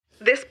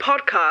This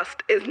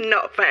podcast is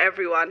not for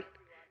everyone.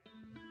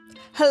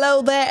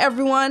 Hello there,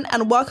 everyone,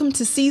 and welcome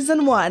to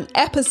Season 1,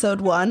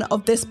 Episode 1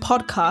 of this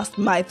podcast,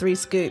 My 3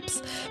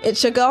 Scoops.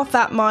 It's your girl,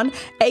 Fatmon,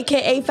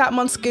 aka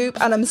Fatmon Scoop,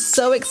 and I'm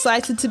so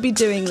excited to be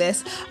doing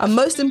this, and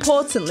most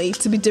importantly,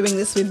 to be doing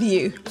this with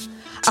you.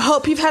 I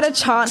hope you've had a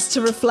chance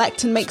to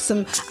reflect and make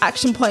some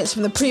action points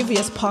from the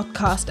previous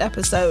podcast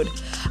episode.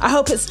 I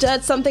hope it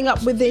stirred something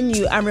up within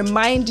you and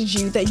reminded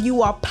you that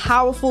you are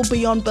powerful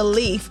beyond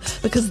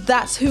belief because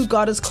that's who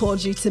God has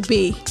called you to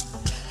be.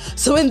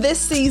 So in this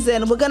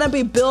season, we're going to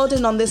be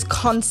building on this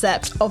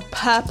concept of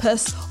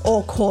purpose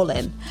or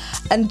calling.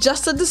 And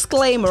just a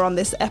disclaimer on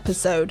this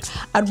episode,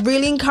 I'd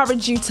really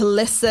encourage you to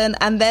listen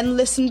and then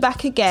listen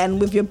back again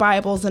with your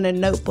Bibles and a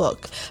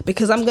notebook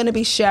because I'm going to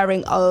be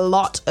sharing a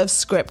lot of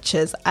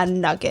scriptures and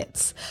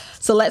nuggets.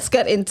 So let's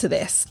get into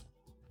this.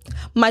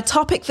 My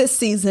topic this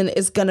season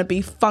is going to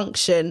be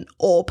function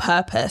or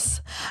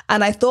purpose.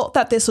 And I thought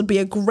that this would be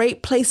a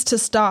great place to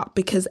start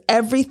because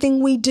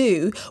everything we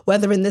do,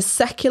 whether in the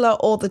secular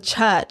or the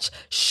church,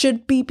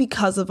 should be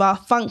because of our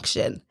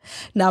function.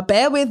 Now,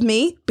 bear with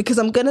me because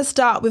I'm going to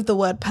start with the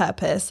word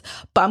purpose,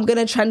 but I'm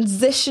going to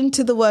transition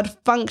to the word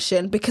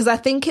function because I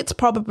think it's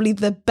probably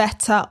the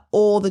better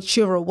or the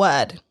truer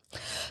word.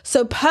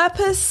 So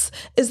purpose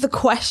is the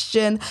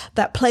question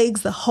that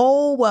plagues the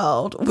whole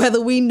world,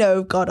 whether we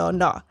know God or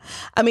not.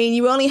 I mean,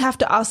 you only have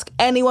to ask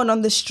anyone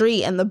on the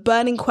street and the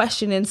burning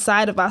question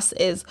inside of us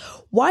is,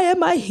 why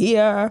am I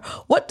here?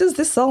 What does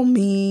this all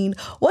mean?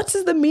 What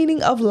is the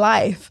meaning of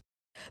life?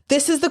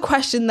 This is the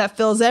question that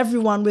fills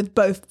everyone with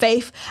both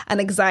faith and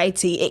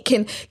anxiety. It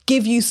can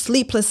give you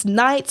sleepless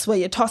nights where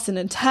you're tossing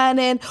and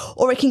turning,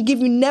 or it can give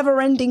you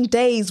never-ending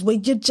days where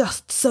you're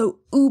just so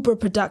uber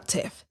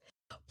productive.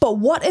 But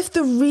what if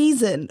the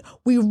reason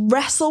we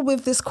wrestle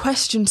with this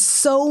question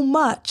so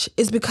much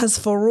is because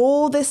for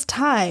all this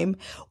time,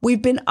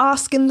 we've been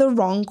asking the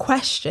wrong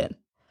question?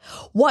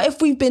 What if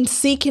we've been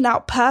seeking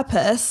out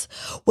purpose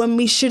when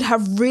we should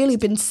have really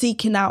been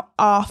seeking out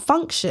our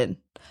function?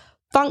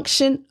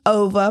 Function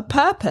over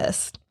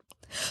purpose.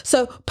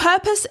 So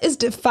purpose is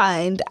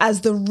defined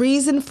as the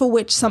reason for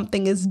which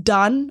something is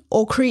done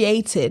or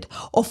created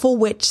or for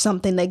which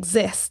something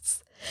exists.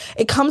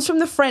 It comes from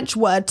the French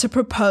word to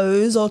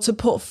propose or to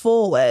put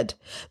forward,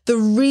 the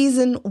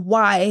reason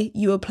why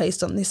you were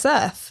placed on this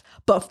earth.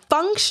 But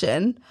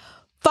function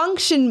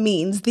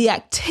means the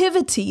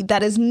activity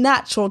that is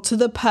natural to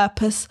the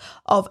purpose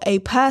of a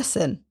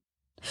person.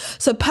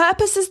 So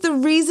purpose is the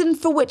reason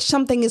for which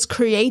something is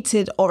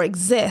created or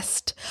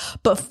exists,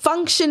 but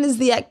function is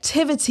the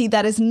activity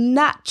that is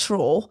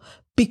natural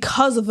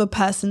because of a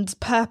person's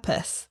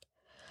purpose.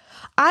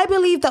 I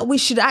believe that we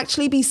should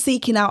actually be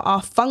seeking out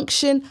our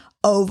function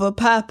over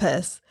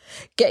purpose.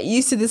 Get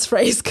used to this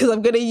phrase because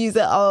I'm going to use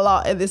it a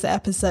lot in this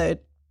episode.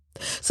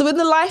 So in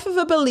the life of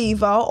a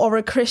believer or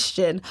a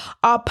Christian,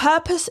 our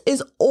purpose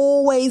is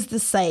always the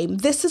same.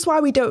 This is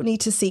why we don't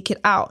need to seek it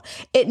out.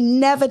 It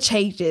never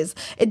changes.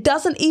 It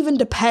doesn't even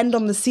depend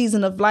on the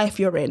season of life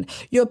you're in.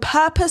 Your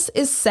purpose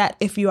is set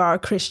if you are a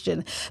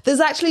Christian. There's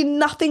actually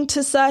nothing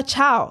to search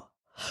out.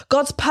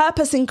 God's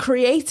purpose in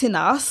creating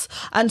us,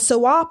 and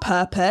so our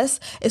purpose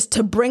is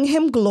to bring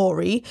him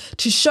glory,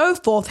 to show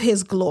forth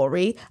his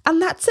glory, and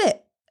that's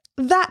it.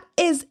 That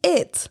is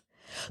it.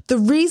 The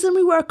reason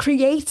we were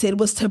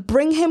created was to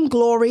bring him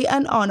glory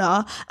and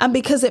honor, and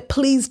because it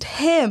pleased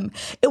him.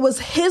 It was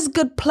his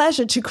good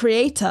pleasure to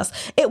create us.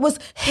 It was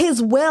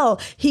his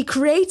will. He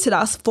created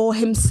us for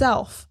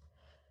himself.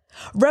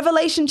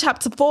 Revelation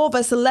chapter 4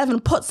 verse 11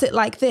 puts it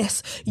like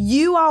this: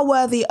 You are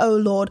worthy, O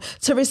Lord,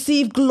 to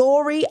receive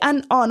glory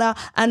and honor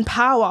and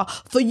power,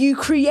 for you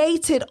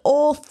created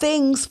all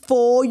things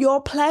for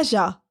your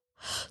pleasure.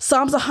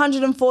 Psalms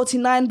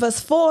 149 verse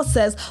 4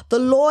 says, The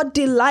Lord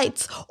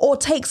delights or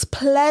takes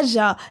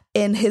pleasure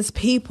in his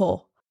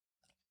people.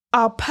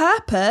 Our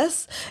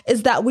purpose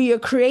is that we are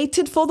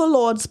created for the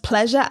Lord's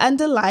pleasure and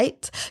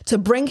delight, to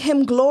bring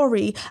him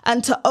glory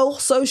and to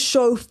also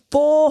show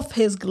forth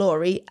his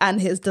glory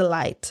and his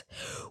delight.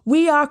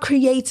 We are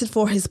created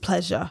for his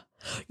pleasure.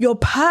 Your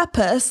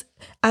purpose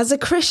as a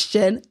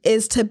Christian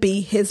is to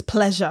be his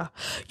pleasure.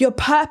 Your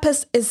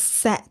purpose is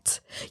set.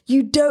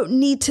 You don't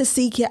need to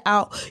seek it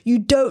out. You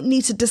don't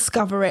need to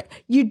discover it.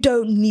 You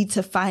don't need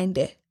to find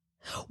it.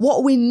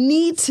 What we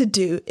need to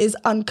do is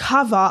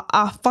uncover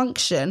our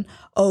function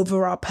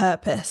over our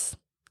purpose.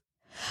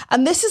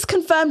 And this is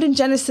confirmed in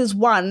Genesis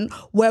 1,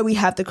 where we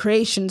have the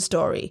creation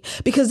story.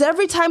 Because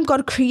every time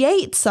God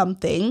creates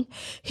something,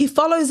 he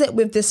follows it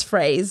with this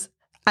phrase,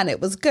 and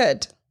it was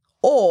good,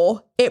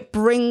 or it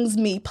brings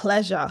me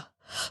pleasure.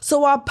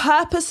 So our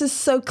purpose is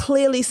so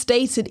clearly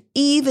stated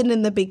even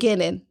in the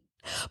beginning.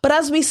 But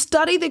as we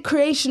study the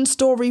creation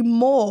story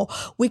more,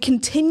 we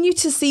continue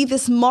to see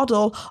this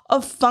model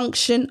of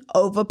function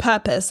over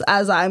purpose,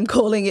 as I'm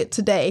calling it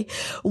today,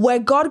 where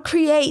God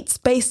creates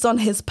based on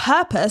his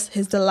purpose,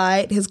 his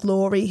delight, his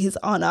glory, his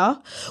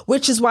honor,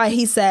 which is why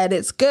he said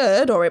it's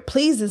good or it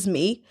pleases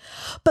me.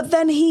 But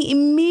then he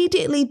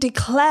immediately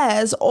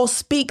declares or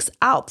speaks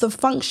out the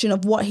function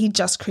of what he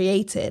just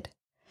created.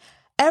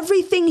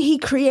 everything he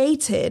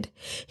created,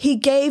 he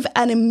gave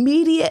an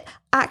immediate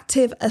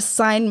active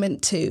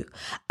assignment to.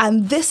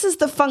 And this is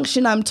the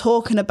function I'm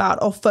talking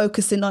about or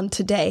focusing on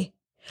today.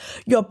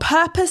 Your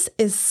purpose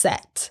is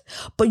set,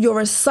 but your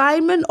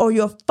assignment or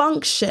your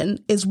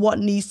function is what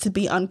needs to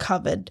be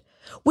uncovered.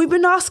 We've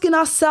been asking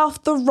ourselves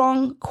the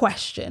wrong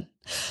question.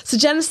 So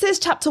Genesis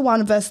chapter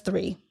 1, verse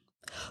 3,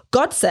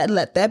 God said,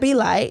 "Let there be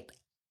light,"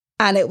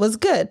 and it was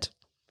good.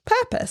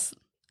 Purpose.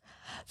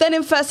 Then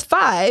in verse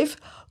 5,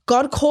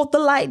 God called the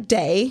light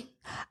day,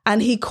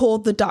 and he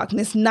called the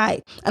darkness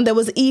night. And there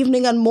was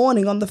evening and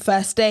morning on the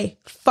first day.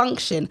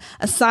 Function,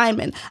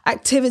 assignment,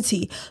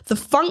 activity. The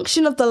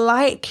function of the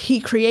light he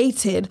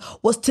created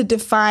was to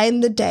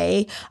define the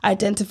day,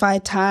 identify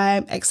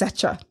time,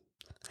 etc.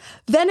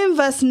 Then in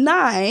verse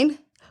 9,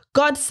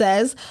 God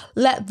says,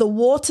 "Let the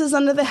waters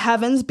under the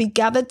heavens be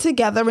gathered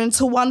together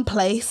into one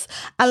place,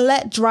 and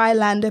let dry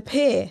land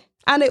appear."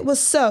 And it was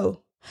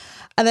so.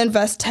 And then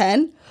verse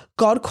 10,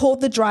 God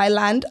called the dry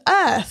land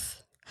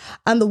earth,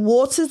 and the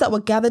waters that were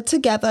gathered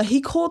together he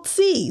called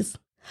seas.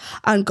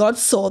 And God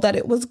saw that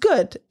it was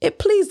good. It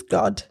pleased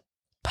God.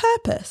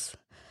 Purpose.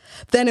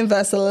 Then in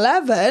verse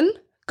 11,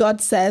 God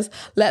says,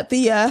 "Let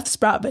the earth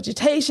sprout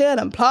vegetation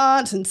and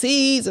plants and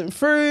seeds and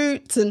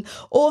fruits and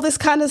all this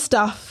kind of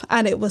stuff."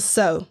 And it was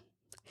so.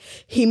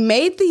 He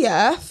made the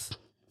earth.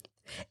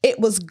 It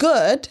was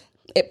good.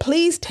 It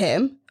pleased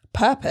him.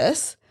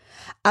 Purpose.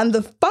 And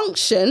the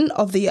function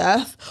of the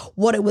earth,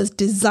 what it was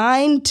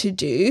designed to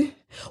do,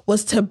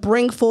 was to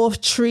bring forth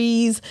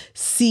trees,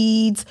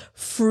 seeds,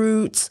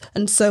 fruits,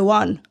 and so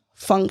on.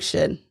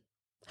 Function.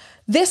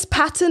 This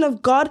pattern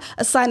of God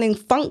assigning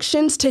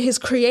functions to his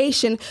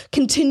creation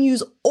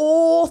continues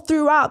all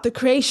throughout the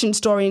creation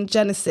story in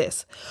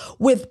Genesis.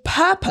 With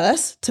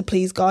purpose, to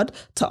please God,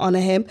 to honor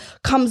him,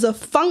 comes a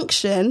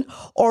function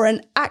or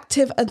an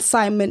active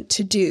assignment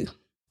to do.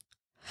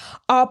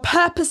 Our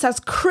purpose as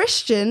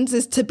Christians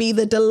is to be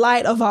the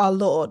delight of our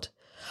Lord.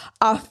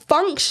 Our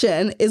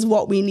function is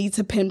what we need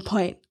to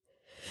pinpoint.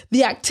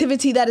 The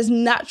activity that is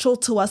natural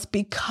to us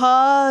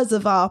because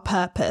of our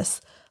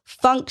purpose.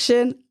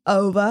 Function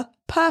over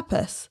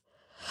purpose.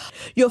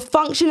 Your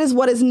function is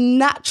what is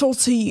natural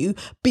to you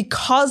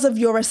because of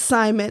your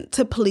assignment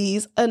to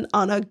please and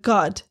honor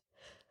God.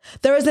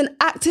 There is an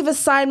active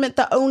assignment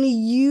that only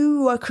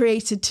you are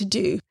created to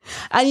do.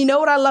 And you know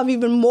what I love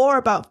even more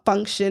about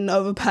function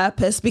over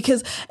purpose?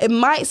 Because it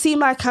might seem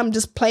like I'm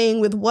just playing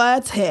with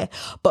words here,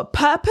 but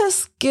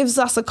purpose gives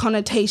us a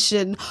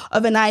connotation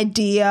of an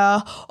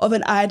idea, of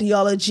an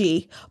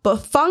ideology.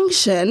 But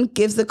function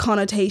gives the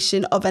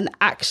connotation of an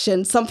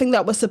action, something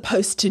that we're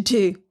supposed to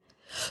do.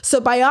 So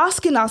by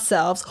asking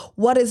ourselves,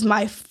 what is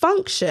my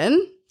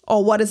function?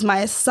 Or what is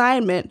my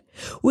assignment?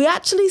 We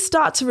actually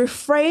start to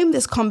reframe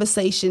this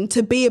conversation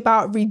to be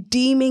about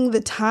redeeming the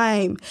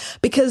time,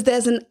 because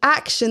there's an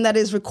action that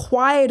is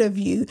required of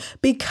you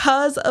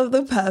because of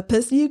the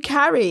purpose you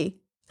carry.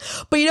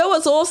 But you know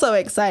what's also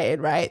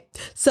exciting, right?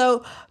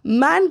 So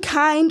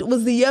mankind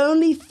was the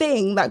only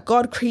thing that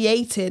God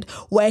created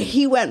where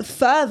he went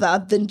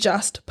further than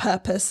just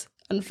purpose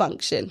and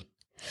function.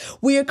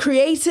 We are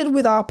created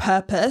with our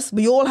purpose.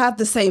 We all have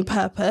the same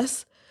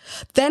purpose.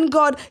 Then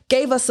God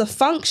gave us a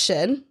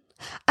function,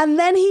 and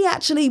then he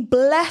actually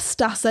blessed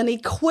us and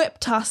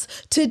equipped us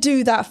to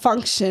do that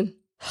function.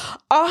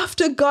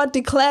 After God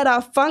declared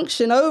our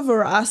function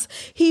over us,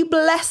 he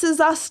blesses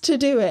us to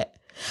do it.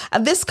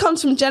 And this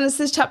comes from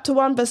Genesis chapter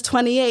 1, verse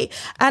 28.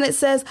 And it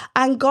says,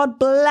 "And God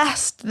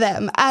blessed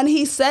them, and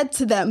he said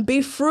to them,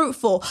 be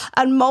fruitful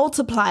and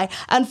multiply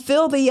and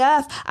fill the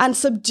earth and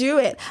subdue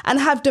it and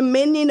have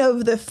dominion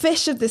over the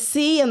fish of the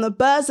sea and the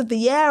birds of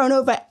the air and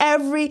over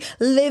every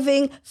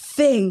living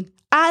thing."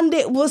 And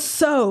it was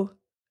so.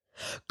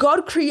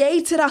 God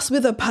created us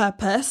with a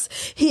purpose.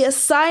 He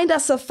assigned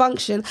us a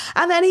function,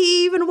 and then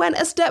he even went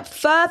a step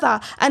further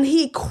and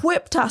he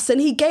equipped us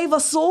and he gave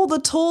us all the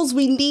tools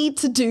we need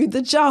to do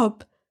the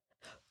job.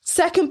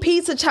 2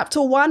 Peter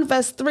chapter 1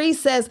 verse 3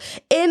 says,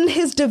 "In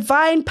his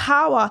divine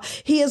power,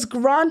 he has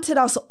granted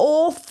us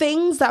all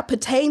things that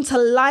pertain to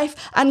life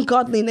and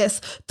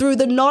godliness through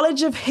the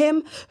knowledge of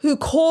him who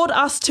called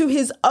us to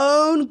his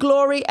own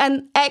glory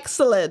and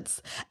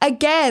excellence."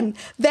 Again,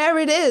 there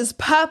it is,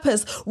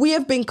 purpose. We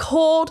have been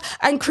called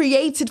and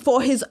created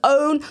for his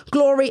own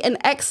glory and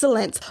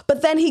excellence.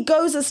 But then he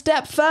goes a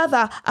step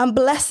further and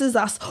blesses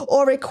us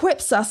or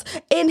equips us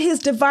in his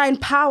divine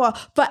power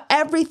for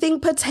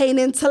everything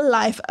pertaining to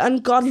life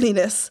and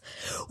godliness.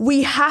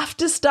 We have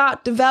to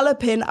start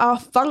developing our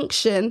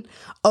function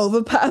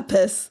over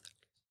purpose.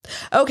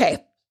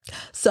 Okay,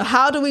 so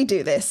how do we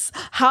do this?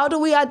 How do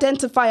we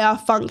identify our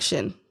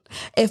function?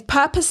 If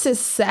purpose is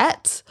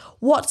set,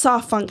 what's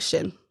our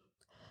function?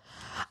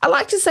 I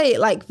like to say it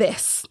like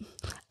this.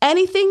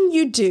 Anything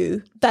you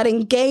do that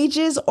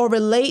engages or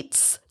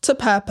relates to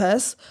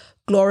purpose,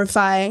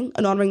 glorifying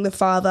and honoring the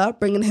Father,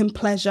 bringing him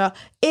pleasure,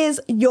 is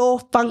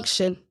your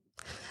function.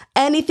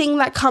 Anything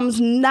that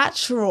comes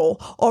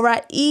natural or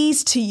at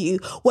ease to you,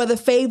 where the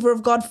favor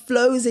of God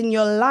flows in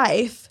your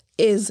life,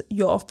 is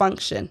your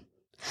function.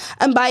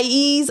 And by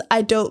ease,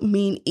 I don't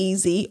mean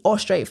easy or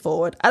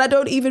straightforward. And I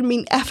don't even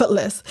mean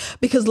effortless,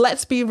 because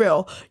let's be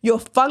real, your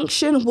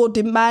function will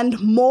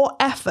demand more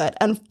effort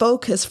and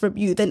focus from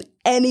you than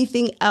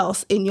anything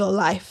else in your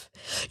life.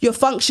 Your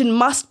function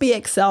must be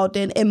excelled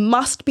in, it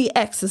must be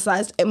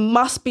exercised, it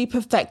must be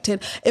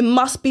perfected, it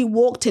must be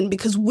walked in,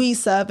 because we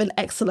serve an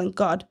excellent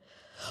God.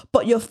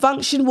 But your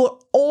function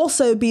will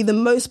also be the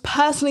most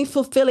personally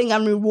fulfilling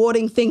and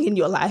rewarding thing in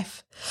your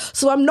life.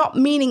 So I'm not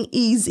meaning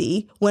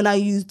easy when I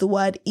use the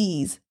word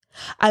ease.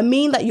 I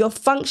mean that your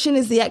function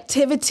is the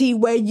activity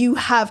where you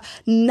have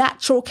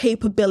natural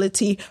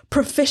capability,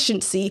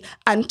 proficiency,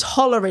 and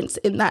tolerance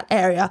in that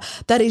area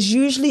that is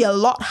usually a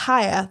lot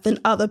higher than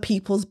other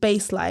people's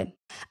baseline.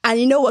 And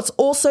you know what's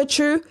also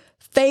true?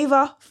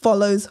 Favor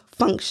follows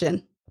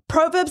function.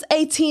 Proverbs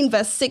 18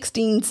 verse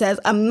 16 says,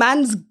 "A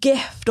man's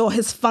gift or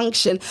his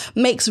function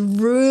makes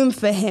room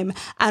for him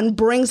and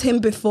brings him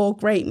before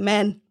great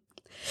men."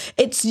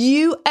 It's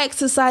you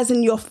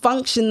exercising your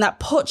function that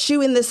puts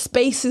you in the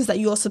spaces that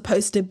you're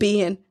supposed to be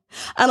in.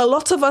 And a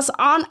lot of us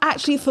aren't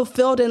actually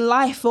fulfilled in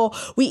life, or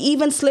we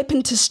even slip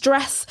into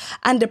stress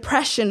and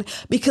depression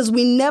because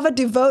we never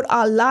devote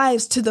our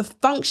lives to the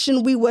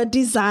function we were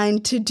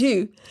designed to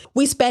do.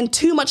 We spend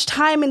too much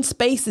time in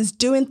spaces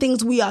doing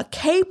things we are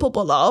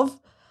capable of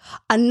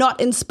and not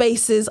in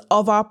spaces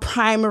of our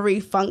primary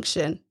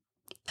function.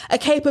 A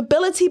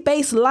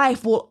capability-based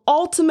life will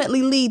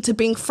ultimately lead to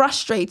being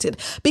frustrated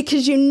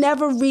because you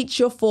never reach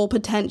your full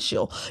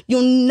potential.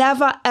 You'll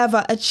never,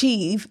 ever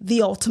achieve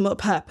the ultimate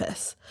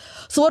purpose.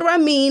 So what do I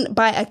mean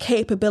by a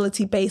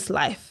capability-based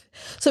life?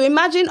 So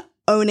imagine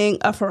owning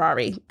a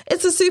Ferrari.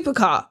 It's a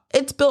supercar.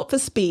 It's built for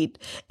speed.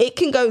 It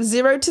can go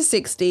 0 to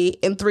 60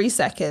 in 3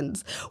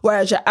 seconds,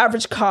 whereas your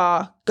average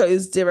car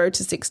goes 0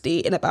 to 60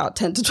 in about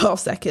 10 to 12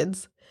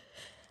 seconds.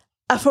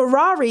 A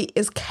Ferrari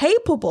is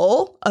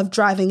capable of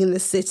driving in the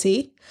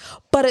city,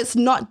 but it's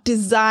not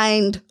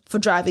designed for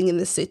driving in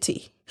the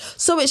city.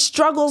 So it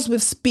struggles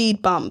with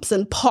speed bumps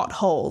and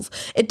potholes.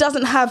 It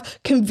doesn't have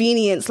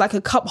convenience like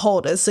a cup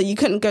holder, so you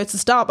couldn't go to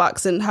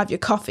Starbucks and have your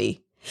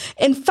coffee.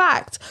 In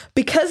fact,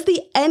 because the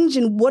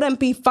engine wouldn't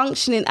be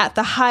functioning at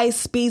the high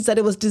speeds that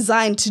it was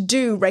designed to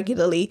do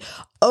regularly,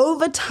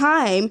 over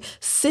time,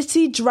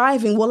 city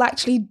driving will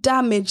actually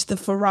damage the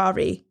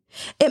Ferrari.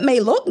 It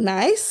may look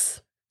nice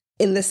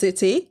in the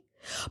city,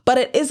 but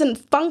it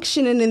isn't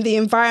functioning in the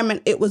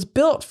environment it was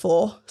built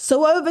for,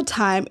 so over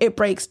time it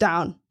breaks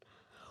down.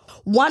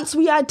 Once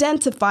we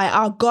identify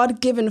our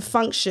God-given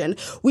function,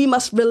 we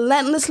must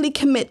relentlessly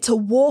commit to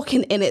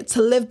walking in it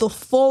to live the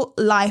full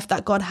life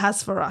that God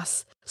has for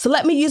us. So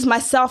let me use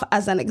myself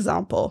as an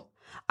example.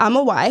 I'm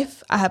a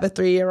wife, I have a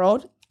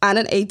 3-year-old and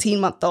an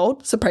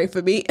 18-month-old, so pray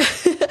for me.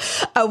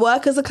 I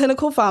work as a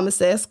clinical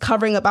pharmacist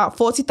covering about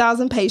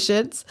 40,000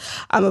 patients.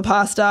 I'm a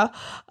pastor,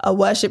 a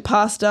worship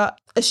pastor,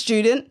 a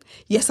student,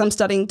 yes, I'm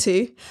studying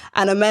too,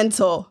 and a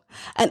mentor.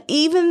 And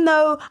even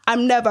though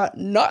I'm never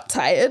not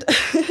tired,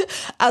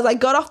 as I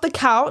got off the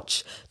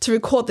couch to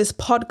record this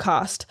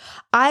podcast,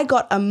 I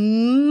got a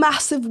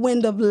massive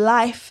wind of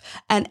life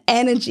and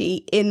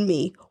energy in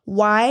me.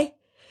 Why?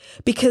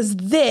 Because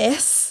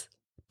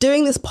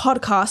doing this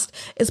podcast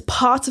is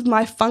part of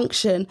my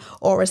function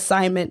or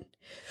assignment.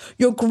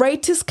 Your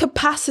greatest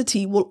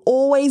capacity will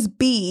always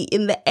be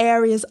in the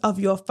areas of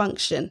your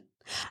function.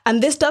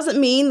 And this doesn't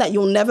mean that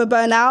you'll never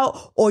burn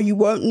out or you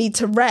won't need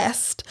to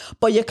rest,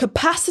 but your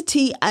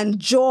capacity and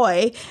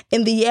joy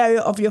in the area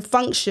of your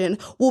function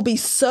will be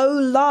so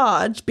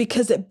large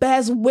because it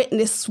bears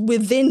witness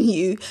within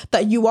you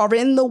that you are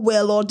in the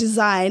will or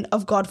design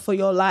of God for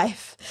your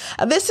life.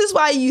 And this is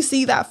why you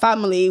see that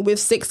family with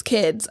 6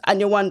 kids and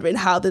you're wondering,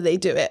 how do they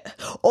do it?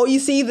 Or you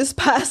see this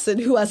person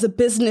who has a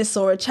business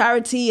or a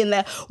charity and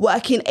they're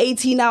working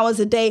 18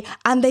 hours a day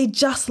and they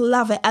just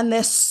love it and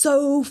they're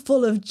so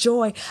full of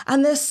joy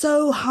and they're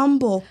so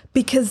humble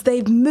because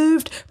they've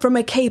moved from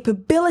a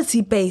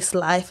capability-based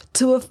life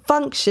to a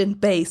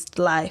function-based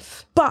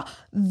life. But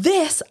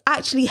this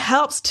actually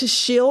helps to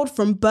shield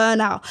from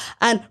burnout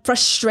and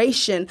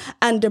frustration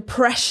and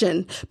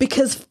depression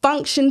because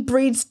function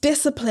breeds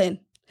discipline.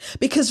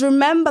 Because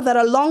remember that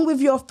along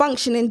with your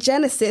function in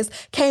Genesis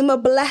came a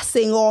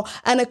blessing or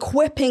an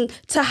equipping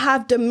to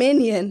have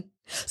dominion.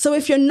 So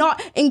if you're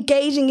not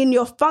engaging in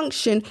your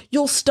function,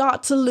 you'll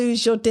start to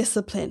lose your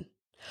discipline.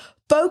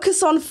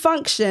 Focus on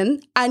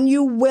function and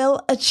you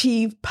will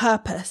achieve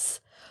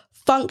purpose.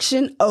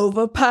 Function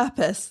over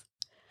purpose.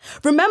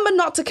 Remember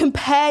not to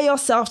compare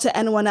yourself to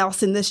anyone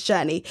else in this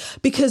journey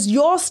because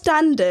your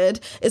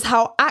standard is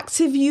how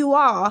active you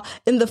are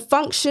in the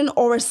function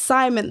or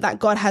assignment that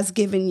God has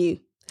given you.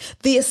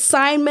 The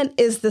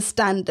assignment is the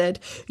standard.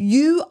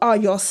 You are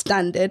your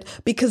standard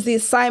because the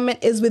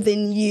assignment is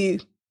within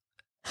you.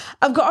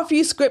 I've got a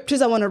few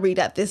scriptures I want to read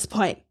at this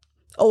point,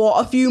 or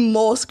a few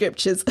more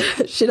scriptures,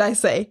 should I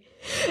say.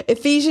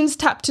 Ephesians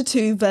chapter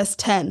 2 verse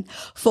 10,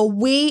 "For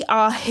we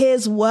are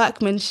his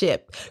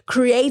workmanship,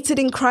 created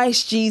in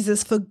Christ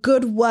Jesus for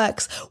good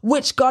works,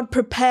 which God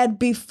prepared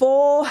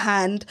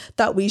beforehand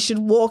that we should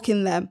walk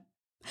in them."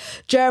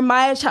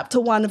 Jeremiah chapter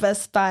 1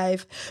 verse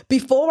 5.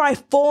 Before I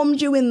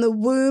formed you in the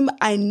womb,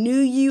 I knew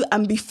you,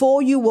 and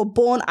before you were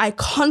born, I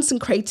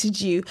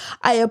consecrated you.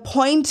 I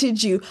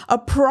appointed you a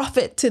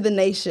prophet to the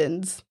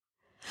nations.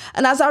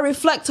 And as I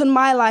reflect on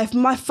my life,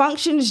 my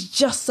function is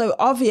just so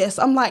obvious.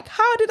 I'm like,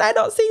 how did I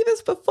not see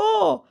this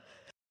before?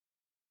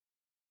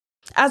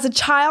 As a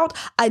child,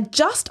 I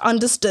just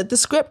understood the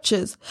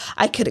scriptures.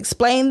 I could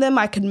explain them,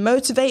 I could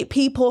motivate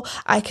people,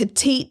 I could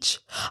teach.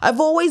 I've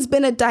always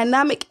been a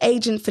dynamic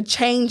agent for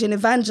change and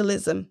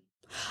evangelism.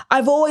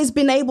 I've always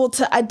been able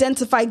to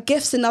identify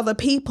gifts in other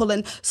people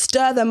and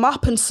stir them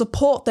up and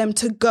support them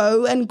to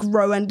go and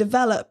grow and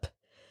develop.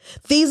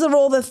 These are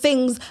all the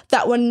things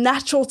that were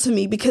natural to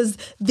me because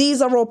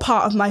these are all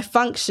part of my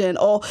function,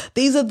 or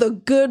these are the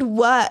good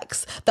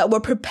works that were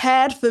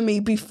prepared for me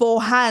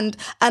beforehand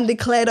and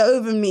declared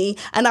over me,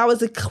 and I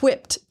was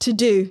equipped to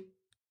do.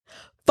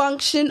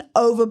 Function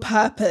over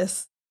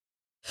purpose.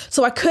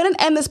 So I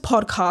couldn't end this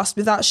podcast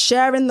without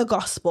sharing the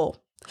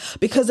gospel,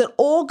 because it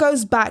all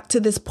goes back to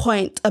this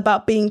point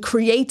about being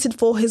created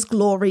for his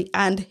glory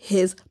and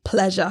his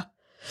pleasure.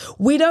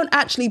 We don't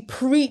actually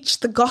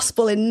preach the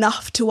gospel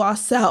enough to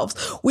ourselves.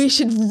 We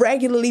should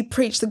regularly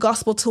preach the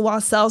gospel to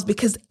ourselves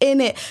because in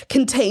it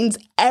contains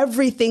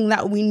everything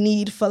that we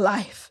need for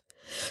life.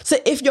 So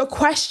if you're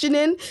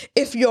questioning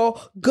if you're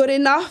good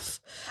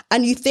enough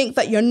and you think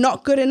that you're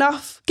not good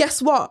enough,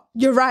 guess what?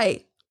 You're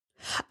right.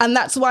 And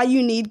that's why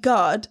you need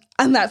God,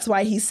 and that's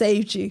why he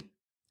saved you.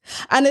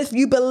 And if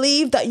you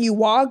believe that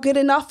you are good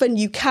enough and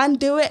you can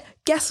do it,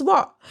 guess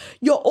what?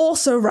 You're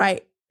also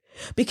right.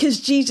 Because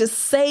Jesus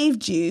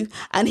saved you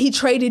and he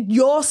traded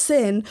your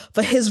sin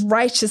for his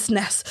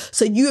righteousness.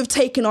 So you have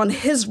taken on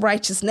his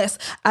righteousness,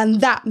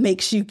 and that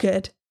makes you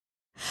good.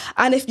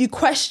 And if you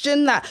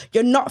question that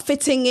you're not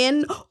fitting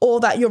in or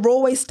that you're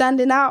always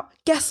standing out,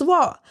 guess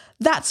what?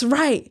 That's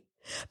right.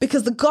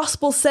 Because the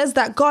gospel says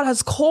that God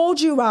has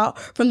called you out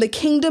from the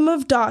kingdom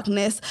of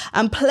darkness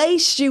and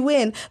placed you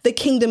in the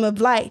kingdom of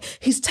light.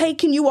 He's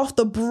taken you off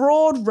the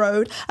broad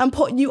road and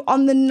put you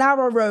on the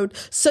narrow road.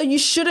 So you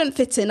shouldn't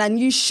fit in and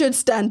you should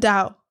stand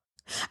out.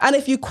 And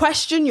if you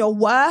question your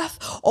worth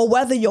or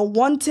whether you're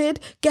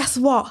wanted, guess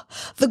what?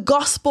 The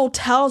gospel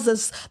tells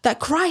us that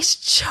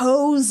Christ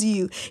chose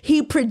you.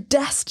 He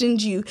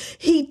predestined you.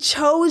 He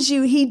chose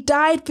you. He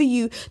died for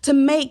you to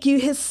make you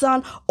his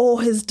son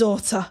or his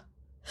daughter.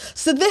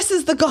 So this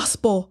is the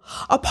gospel.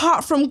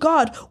 Apart from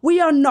God, we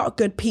are not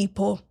good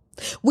people.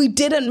 We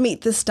didn't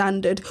meet the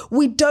standard.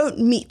 We don't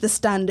meet the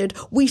standard.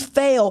 We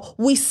fail.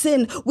 We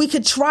sin. We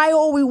could try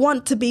all we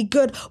want to be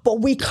good, but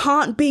we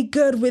can't be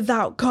good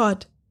without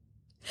God.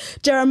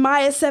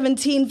 Jeremiah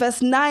 17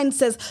 verse 9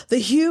 says, the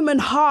human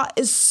heart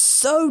is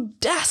so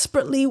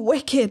desperately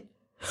wicked.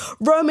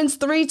 Romans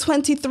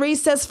 3:23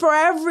 says, for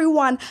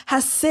everyone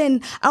has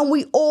sinned and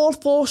we all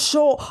fall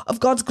short of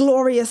God's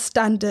glorious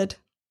standard.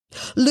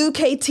 Luke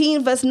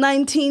 18 verse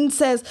 19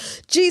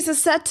 says,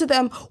 Jesus said to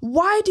them,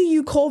 why do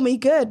you call me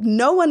good?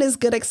 No one is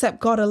good except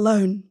God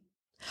alone.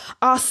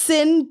 Our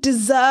sin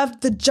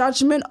deserved the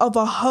judgment of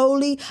a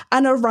holy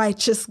and a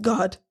righteous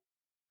God.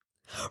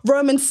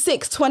 Romans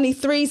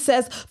 6:23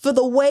 says, for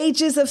the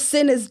wages of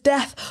sin is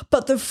death,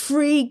 but the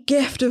free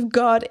gift of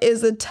God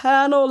is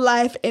eternal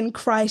life in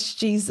Christ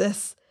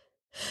Jesus.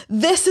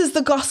 This is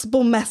the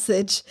gospel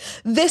message.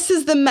 This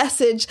is the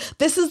message.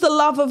 This is the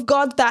love of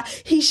God that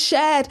he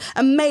shared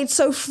and made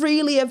so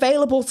freely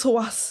available to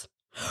us.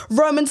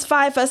 Romans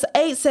 5 verse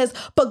 8 says,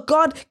 but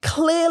God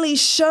clearly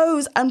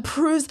shows and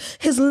proves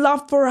his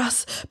love for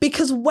us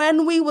because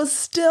when we were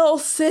still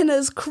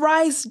sinners,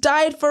 Christ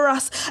died for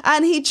us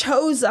and he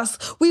chose us.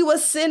 We were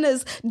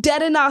sinners,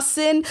 dead in our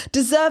sin,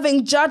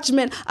 deserving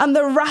judgment and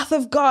the wrath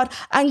of God.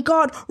 And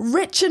God,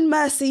 rich in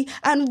mercy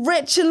and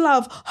rich in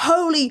love,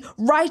 holy,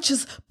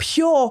 righteous,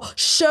 pure,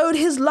 showed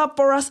his love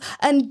for us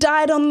and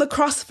died on the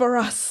cross for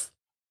us.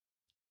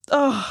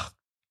 Oh,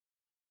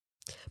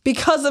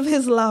 because of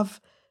his love.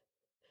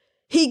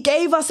 He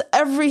gave us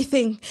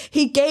everything.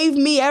 He gave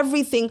me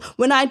everything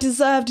when I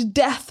deserved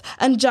death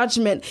and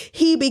judgment.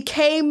 He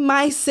became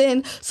my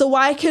sin so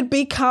I could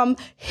become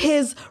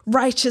his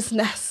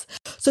righteousness.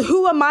 So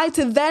who am I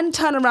to then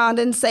turn around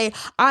and say,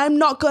 I'm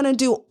not going to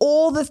do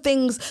all the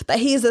things that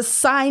he has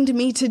assigned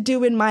me to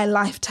do in my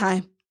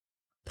lifetime?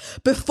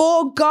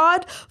 Before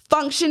God,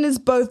 function is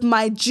both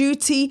my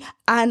duty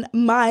and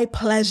my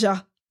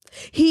pleasure.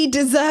 He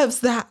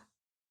deserves that.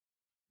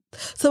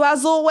 So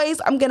as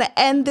always, I'm going to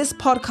end this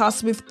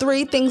podcast with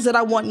 3 things that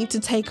I want you to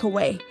take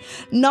away.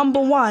 Number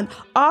 1,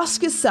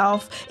 ask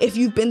yourself if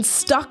you've been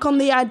stuck on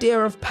the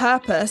idea of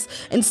purpose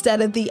instead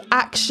of the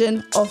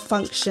action of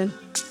function.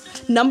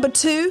 Number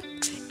 2,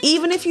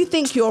 even if you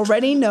think you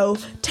already know,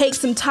 take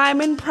some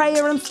time in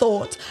prayer and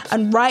thought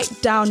and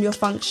write down your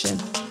function.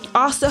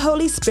 Ask the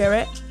Holy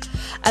Spirit.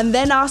 And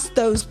then ask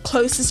those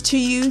closest to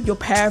you, your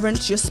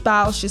parents, your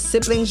spouse, your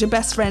siblings, your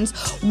best friends,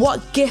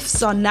 what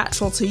gifts are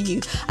natural to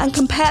you, and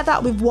compare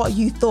that with what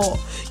you thought.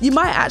 You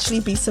might actually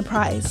be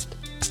surprised.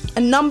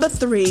 And number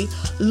 3,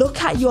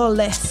 look at your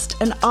list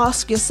and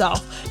ask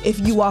yourself if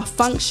you are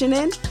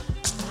functioning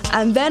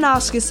and then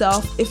ask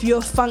yourself if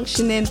you're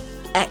functioning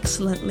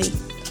excellently.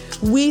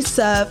 We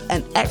serve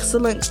an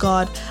excellent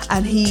God,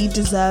 and He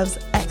deserves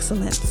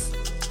excellence.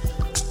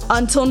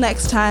 Until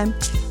next time,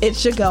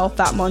 it's your girl,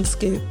 Fat Mon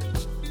Scoop.